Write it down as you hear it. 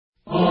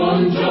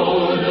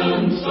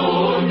Jordan's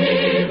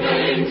stormy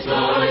banks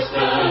I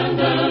stand,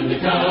 and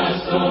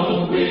cast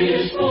a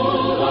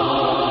wishful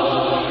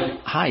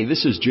eye. Hi,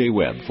 this is Jay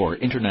Webb for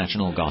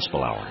International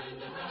Gospel Hour.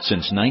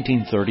 Since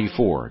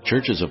 1934,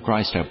 Churches of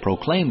Christ have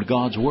proclaimed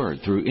God's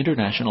Word through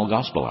International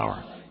Gospel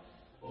Hour.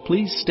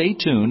 Please stay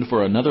tuned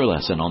for another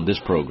lesson on this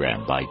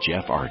program by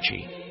Jeff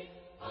Archie.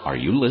 Are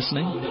you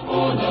listening?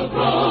 For the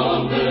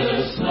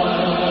promised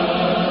land.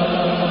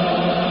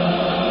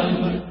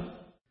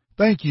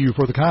 Thank you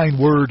for the kind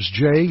words,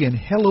 Jay, and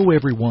hello,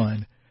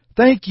 everyone.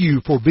 Thank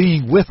you for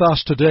being with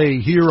us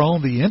today here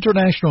on the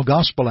International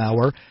Gospel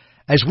Hour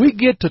as we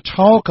get to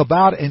talk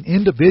about an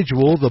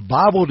individual the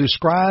Bible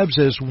describes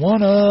as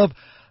one of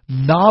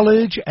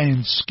knowledge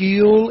and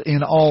skill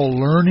in all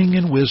learning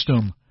and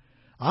wisdom.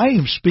 I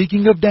am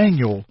speaking of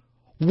Daniel.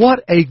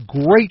 What a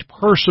great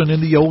person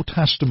in the Old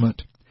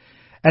Testament.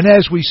 And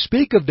as we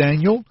speak of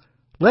Daniel,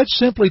 let's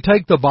simply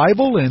take the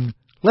Bible and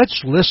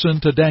let's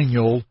listen to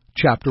Daniel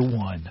chapter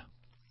 1.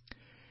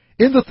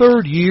 In the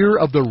 3rd year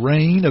of the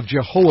reign of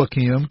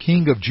Jehoiakim,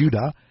 king of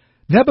Judah,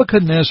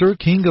 Nebuchadnezzar,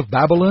 king of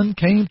Babylon,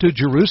 came to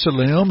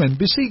Jerusalem and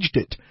besieged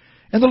it.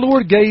 And the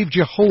Lord gave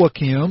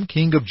Jehoiakim,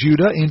 king of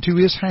Judah, into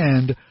his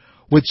hand,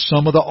 with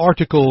some of the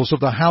articles of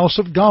the house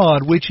of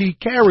God, which he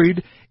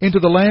carried into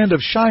the land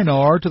of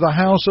Shinar to the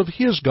house of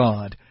his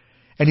God.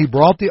 And he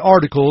brought the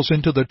articles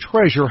into the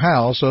treasure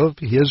house of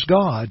his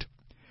God.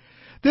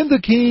 Then the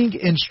king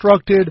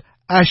instructed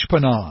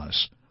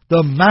Ashpenaz,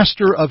 the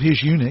master of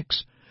his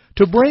eunuchs,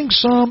 to bring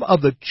some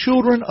of the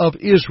children of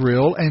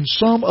Israel and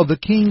some of the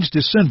king's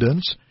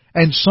descendants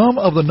and some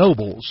of the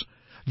nobles,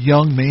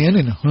 young men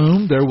in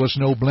whom there was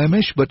no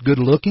blemish but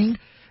good-looking,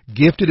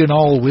 gifted in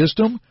all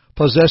wisdom,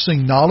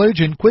 possessing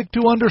knowledge and quick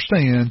to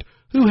understand,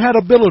 who had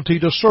ability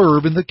to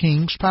serve in the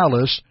king's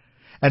palace,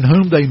 and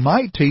whom they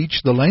might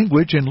teach the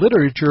language and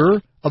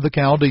literature of the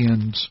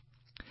Chaldeans.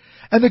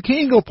 And the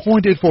king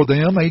appointed for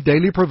them a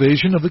daily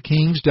provision of the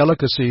king's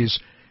delicacies,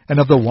 and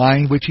of the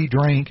wine which he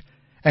drank,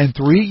 and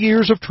 3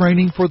 years of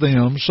training for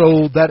them,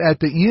 so that at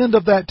the end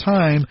of that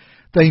time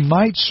they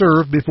might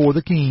serve before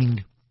the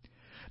king.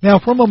 Now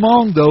from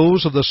among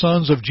those of the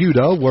sons of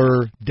Judah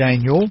were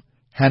Daniel,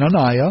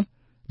 Hananiah,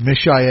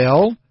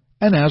 Mishael,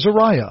 and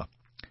Azariah.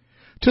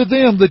 To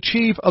them the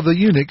chief of the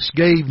eunuchs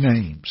gave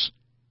names.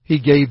 He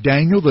gave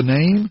Daniel the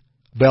name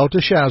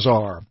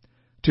Belteshazzar,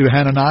 to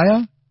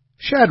Hananiah,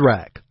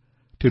 Shadrach,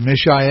 to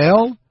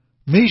Mishael,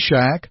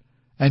 Meshach,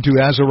 and to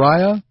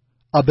Azariah,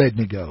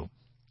 Abednego.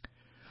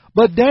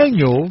 But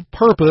Daniel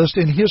purposed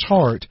in his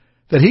heart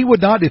that he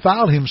would not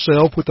defile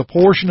himself with the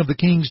portion of the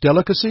king's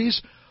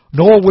delicacies,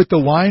 nor with the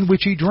wine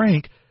which he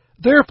drank.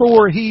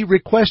 Therefore he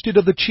requested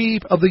of the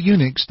chief of the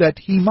eunuchs that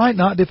he might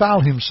not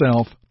defile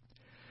himself.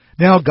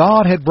 Now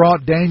God had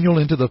brought Daniel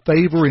into the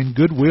favor and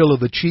goodwill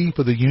of the chief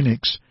of the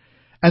eunuchs.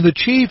 And the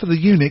chief of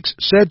the eunuchs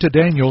said to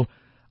Daniel,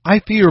 I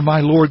fear my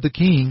lord the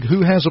king,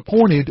 who has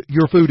appointed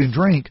your food and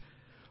drink.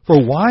 For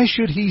why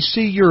should he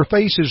see your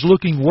faces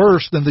looking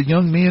worse than the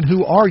young men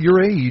who are your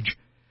age?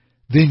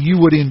 Then you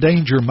would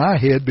endanger my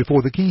head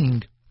before the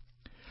king.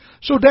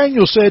 So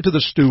Daniel said to the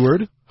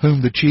steward,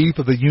 whom the chief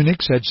of the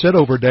eunuchs had set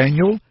over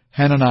Daniel,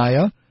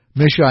 Hananiah,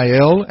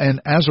 Mishael,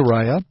 and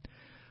Azariah,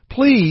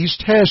 Please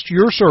test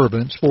your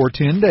servants for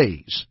 10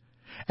 days,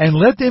 and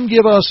let them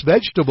give us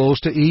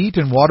vegetables to eat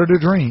and water to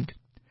drink.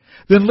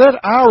 Then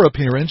let our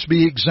appearance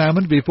be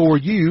examined before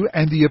you,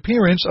 and the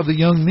appearance of the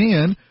young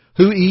men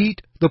who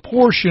eat the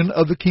portion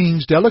of the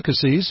king's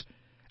delicacies,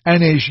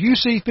 and as you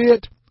see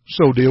fit,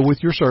 so deal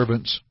with your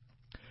servants.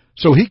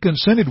 So he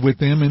consented with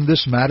them in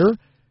this matter,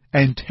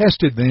 and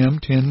tested them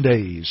 10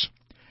 days.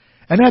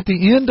 And at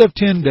the end of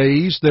 10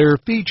 days their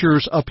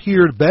features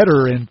appeared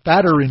better and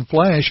fatter in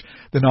flesh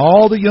than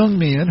all the young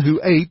men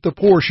who ate the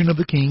portion of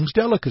the king's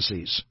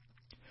delicacies.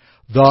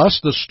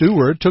 Thus the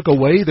steward took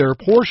away their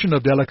portion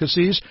of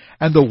delicacies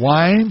and the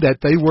wine that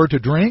they were to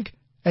drink,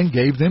 and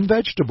gave them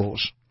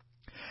vegetables.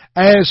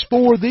 As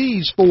for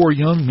these 4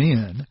 young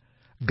men,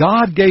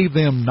 God gave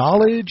them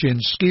knowledge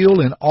and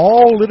skill in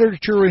all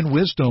literature and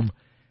wisdom,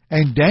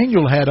 and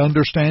Daniel had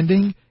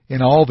understanding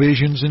in all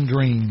visions and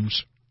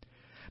dreams.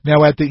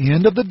 Now at the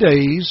end of the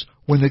days,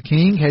 when the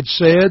king had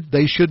said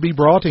they should be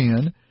brought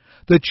in,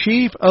 the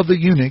chief of the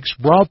eunuchs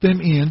brought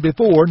them in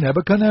before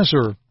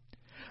Nebuchadnezzar.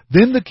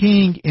 Then the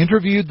king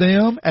interviewed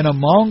them, and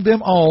among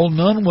them all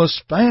none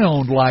was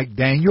found like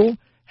Daniel,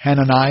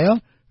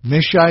 Hananiah,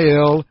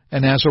 Mishael,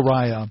 and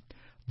Azariah.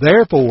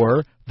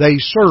 Therefore they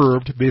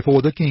served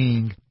before the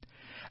king.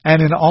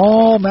 And in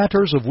all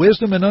matters of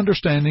wisdom and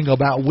understanding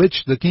about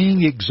which the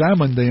king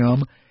examined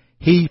them,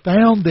 he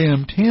found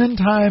them 10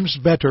 times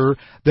better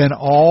than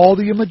all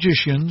the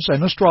magicians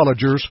and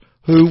astrologers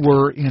who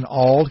were in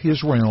all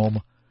his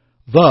realm.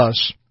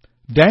 Thus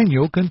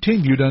Daniel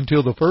continued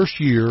until the 1st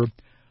year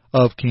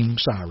of King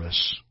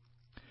Cyrus.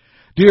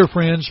 Dear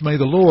friends, may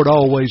the Lord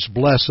always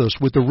bless us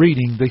with the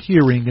reading, the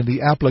hearing, and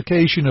the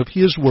application of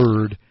His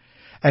Word.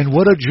 And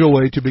what a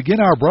joy to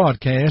begin our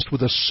broadcast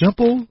with a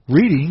simple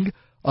reading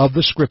of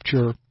the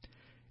Scripture.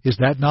 Is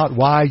that not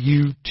why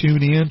you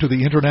tune in to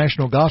the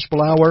International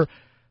Gospel Hour?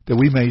 that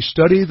we may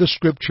study the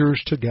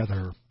Scriptures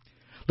together.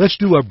 Let's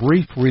do a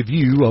brief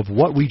review of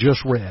what we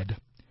just read.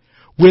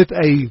 With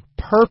a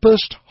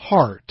purposed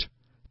heart,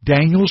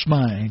 Daniel's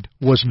mind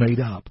was made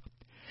up.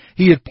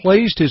 He had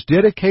placed his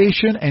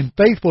dedication and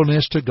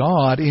faithfulness to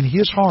God in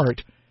his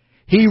heart.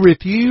 He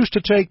refused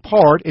to take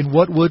part in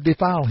what would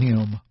defile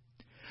him.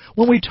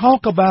 When we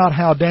talk about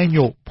how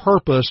Daniel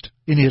purposed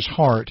in his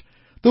heart,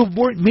 the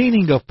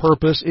meaning of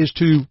purpose is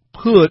to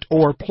put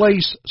or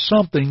place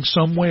something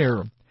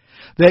somewhere.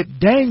 That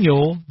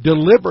Daniel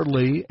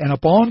deliberately and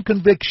upon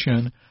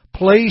conviction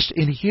placed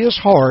in his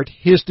heart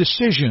his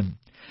decision.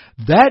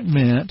 That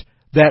meant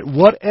that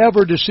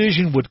whatever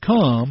decision would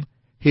come,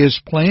 his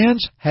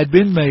plans had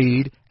been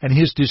made and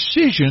his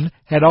decision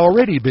had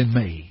already been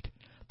made.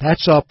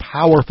 That's a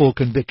powerful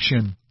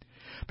conviction,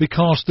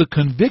 because the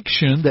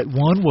conviction that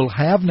one will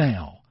have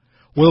now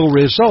will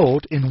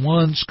result in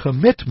one's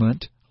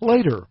commitment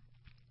later.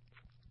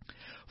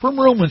 From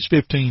Romans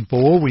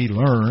 15:4 we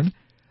learn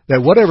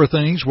that whatever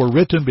things were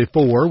written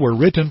before were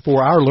written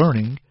for our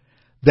learning,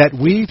 that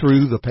we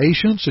through the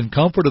patience and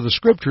comfort of the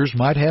Scriptures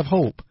might have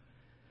hope.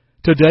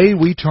 Today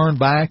we turn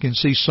back and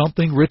see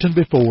something written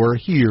before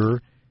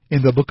here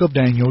in the book of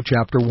Daniel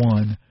chapter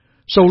 1.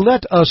 So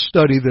let us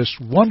study this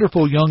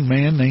wonderful young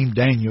man named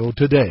Daniel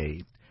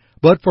today.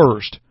 But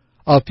first,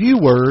 a few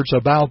words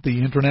about the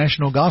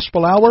International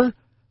Gospel Hour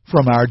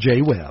from our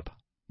J. Webb.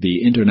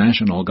 The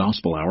International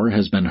Gospel Hour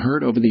has been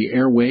heard over the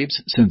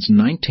airwaves since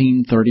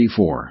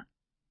 1934.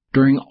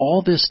 During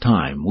all this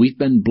time, we've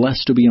been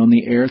blessed to be on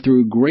the air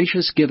through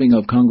gracious giving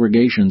of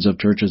congregations of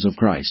Churches of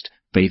Christ,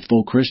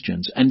 faithful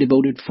Christians, and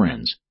devoted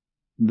friends.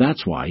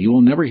 That's why you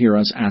will never hear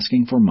us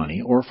asking for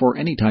money or for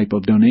any type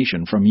of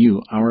donation from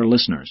you, our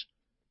listeners.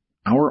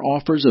 Our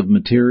offers of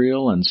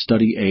material and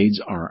study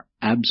aids are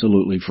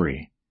absolutely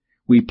free.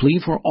 We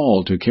plead for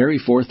all to carry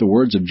forth the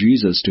words of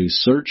Jesus to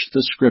search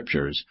the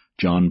Scriptures,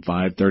 John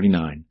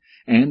 5:39,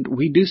 and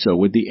we do so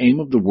with the aim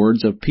of the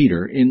words of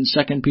Peter in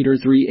 2 Peter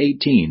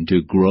 3:18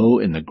 to grow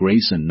in the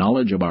grace and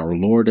knowledge of our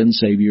Lord and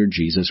Savior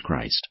Jesus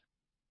Christ.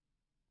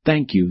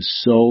 Thank you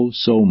so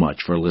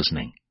much for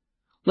listening.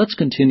 Let's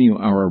continue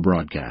our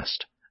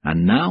broadcast.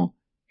 And now,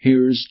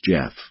 here's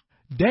Jeff.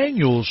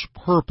 Daniel's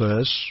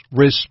purpose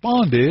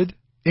responded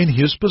in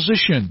his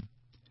position.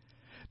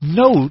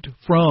 Note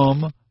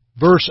from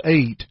verse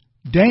 8,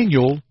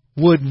 Daniel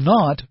would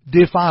not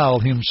defile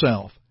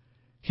himself.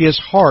 His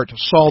heart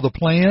saw the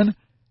plan,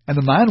 and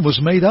the mind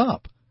was made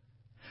up.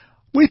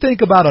 We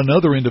think about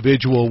another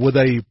individual with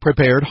a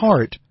prepared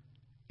heart.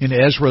 In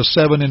Ezra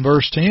 7 and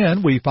verse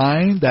 10, we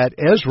find that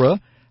Ezra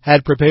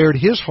had prepared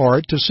his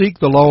heart to seek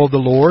the law of the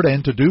Lord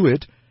and to do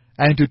it,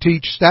 and to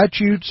teach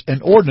statutes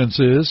and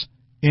ordinances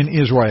in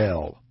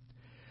Israel.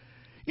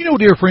 You know,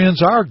 dear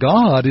friends, our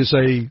God is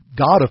a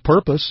God of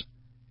purpose.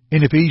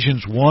 In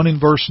Ephesians 1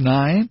 and verse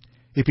 9,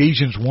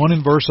 Ephesians 1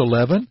 and verse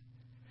 11,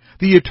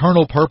 the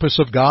eternal purpose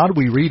of God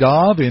we read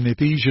of in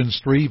Ephesians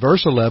 3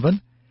 verse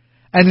 11,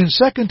 and in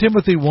 2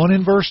 Timothy 1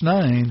 and verse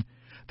 9,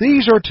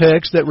 these are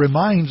texts that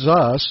reminds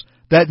us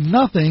that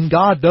nothing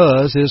God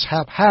does is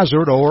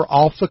haphazard or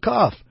off the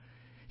cuff.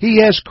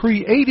 He has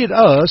created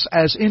us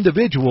as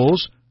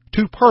individuals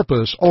to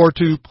purpose or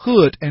to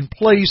put and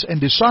place and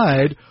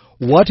decide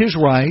what is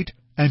right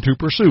and to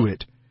pursue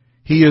it.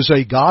 He is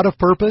a God of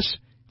purpose.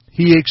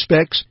 He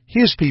expects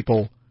His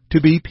people to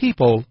be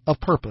people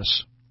of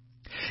purpose.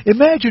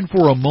 Imagine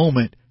for a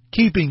moment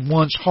keeping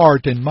one's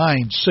heart and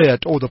mind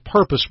set or the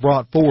purpose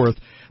brought forth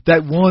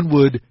that one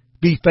would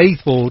be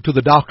faithful to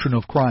the doctrine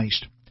of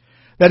Christ.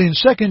 That in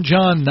 2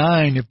 John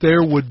 9, if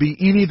there would be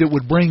any that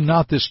would bring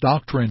not this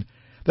doctrine,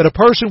 that a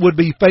person would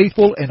be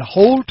faithful and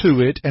hold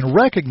to it and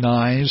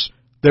recognize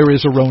there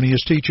is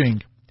erroneous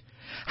teaching.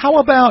 How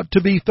about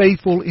to be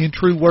faithful in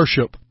true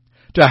worship?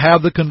 To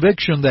have the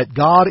conviction that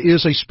God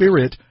is a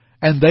spirit,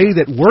 and they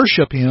that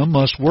worship Him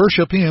must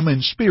worship Him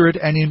in spirit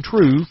and in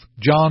truth,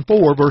 John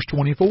 4, verse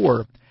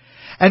 24.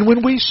 And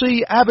when we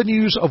see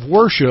avenues of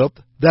worship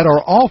that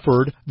are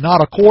offered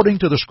not according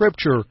to the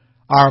Scripture,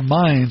 our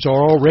minds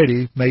are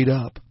already made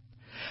up.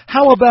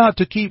 How about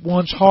to keep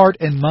one's heart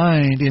and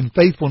mind in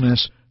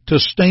faithfulness, to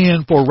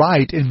stand for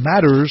right in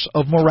matters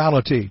of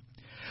morality?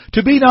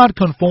 To be not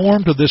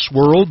conformed to this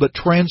world, but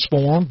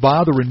transformed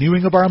by the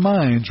renewing of our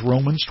minds,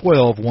 Romans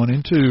 12, 1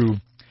 and 2.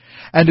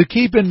 And to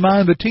keep in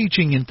mind the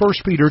teaching in 1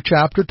 Peter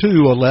chapter 2,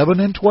 11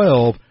 and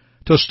 12,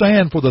 to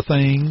stand for the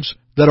things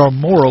that are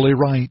morally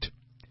right.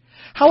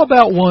 How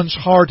about one's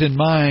heart and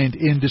mind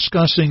in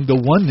discussing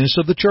the oneness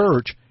of the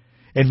church?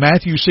 In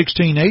Matthew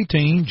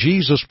 16:18,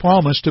 Jesus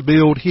promised to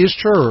build His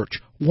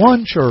church,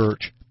 one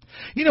church.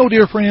 You know,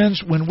 dear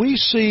friends, when we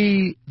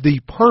see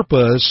the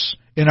purpose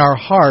in our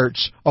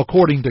hearts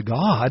according to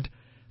God,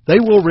 they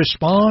will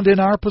respond in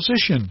our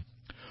position.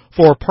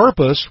 For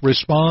purpose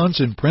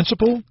responds in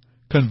principle,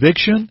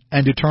 conviction,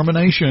 and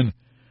determination.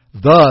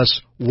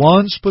 Thus,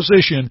 one's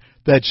position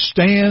that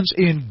stands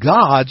in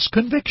God's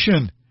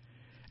conviction.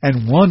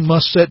 And one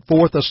must set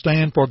forth a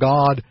stand for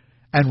God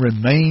and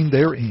remain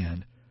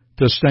therein,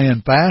 to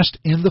stand fast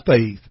in the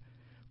faith.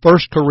 1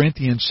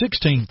 Corinthians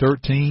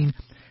 16:13,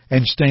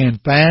 and stand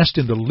fast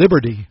in the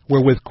liberty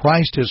wherewith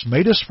Christ has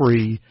made us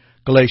free.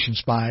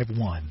 Galatians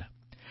 5:1.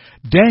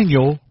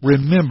 Daniel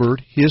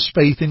remembered his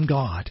faith in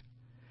God.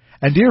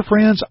 And dear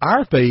friends,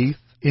 our faith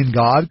in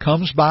God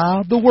comes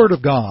by the Word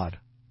of God.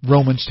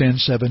 Romans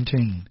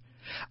 10:17.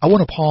 I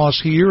want to pause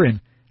here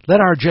and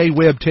let our Jay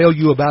Webb tell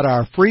you about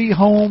our free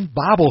home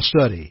Bible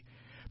study,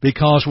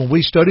 because when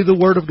we study the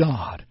Word of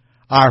God,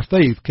 our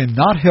faith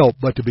cannot help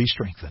but to be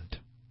strengthened.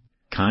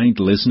 Kind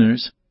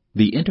listeners,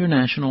 the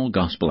International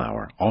Gospel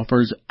Hour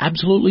offers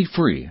absolutely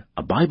free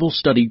a Bible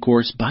study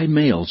course by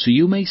mail so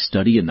you may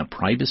study in the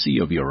privacy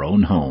of your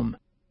own home.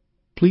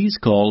 Please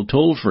call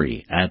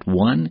toll-free at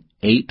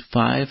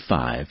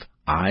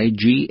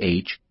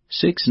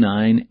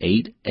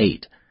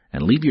 1-855-IGH-6988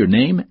 and leave your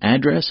name,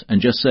 address,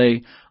 and just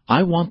say,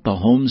 "I want the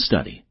home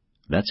study."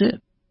 That's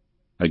it.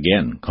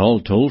 Again, call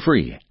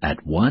toll-free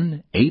at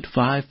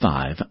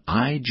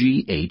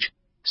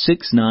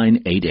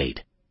 1-855-IGH-6988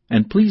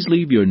 and please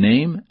leave your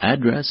name,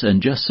 address,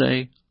 and just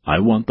say,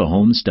 "I want the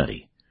home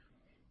study."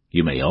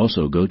 You may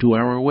also go to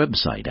our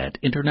website at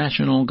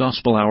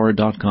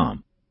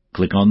internationalgospelhour.com.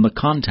 Click on the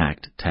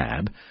Contact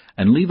tab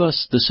and leave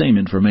us the same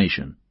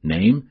information,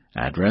 name,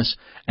 address,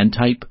 and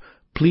type,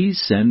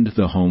 "Please send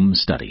the home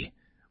study."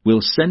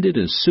 We'll send it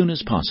as soon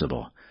as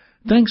possible.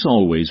 Thanks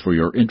always for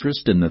your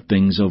interest in the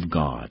things of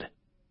God.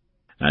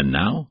 And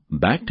now,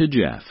 back to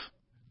Jeff.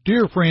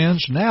 Dear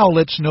friends, now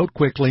let's note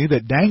quickly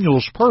that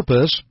Daniel's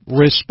purpose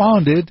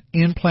responded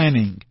in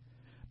planning.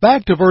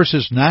 Back to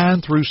verses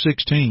 9 through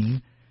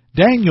 16,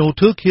 Daniel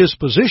took his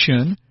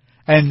position,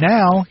 and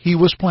now he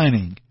was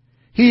planning.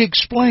 He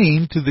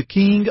explained to the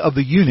king of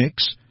the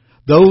eunuchs,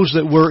 those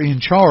that were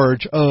in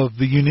charge of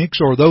the eunuchs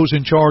or those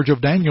in charge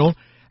of Daniel,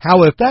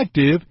 how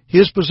effective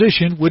his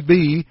position would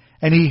be,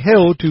 and he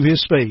held to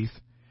his faith.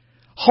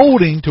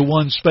 Holding to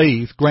one's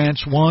faith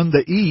grants one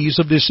the ease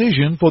of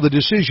decision, for the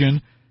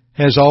decision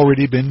has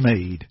already been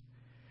made.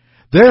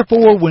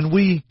 Therefore, when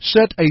we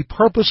set a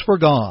purpose for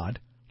God,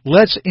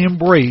 let's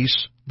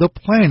embrace the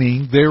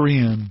planning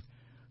therein.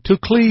 To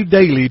cleave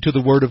daily to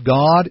the Word of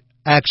God,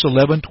 Acts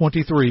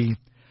 11:23.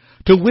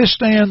 To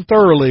withstand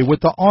thoroughly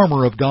with the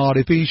armor of God,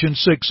 Ephesians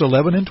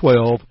 6:11 and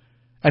 12.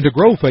 And to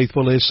grow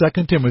faithfully,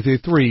 2 Timothy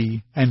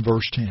 3 and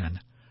verse 10.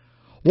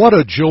 What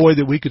a joy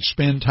that we could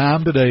spend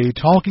time today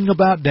talking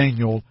about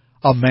Daniel,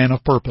 a man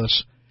of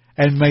purpose.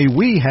 And may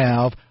we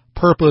have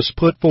purpose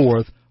put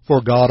forth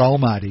for God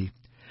Almighty.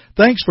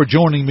 Thanks for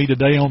joining me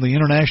today on the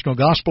International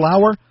Gospel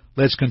Hour.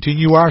 Let's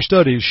continue our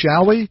studies,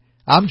 shall we?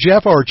 I'm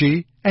Jeff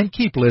Archie, and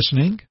keep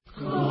listening.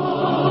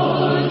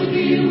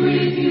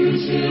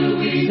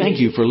 Thank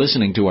you for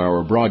listening to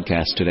our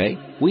broadcast today.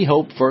 We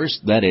hope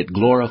first that it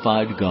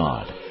glorified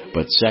God,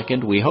 but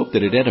second, we hope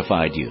that it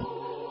edified you.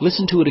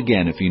 Listen to it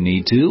again if you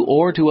need to,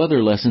 or to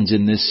other lessons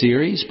in this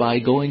series by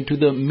going to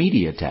the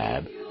Media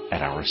tab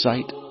at our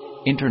site,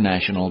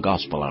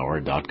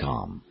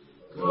 internationalgospelhour.com.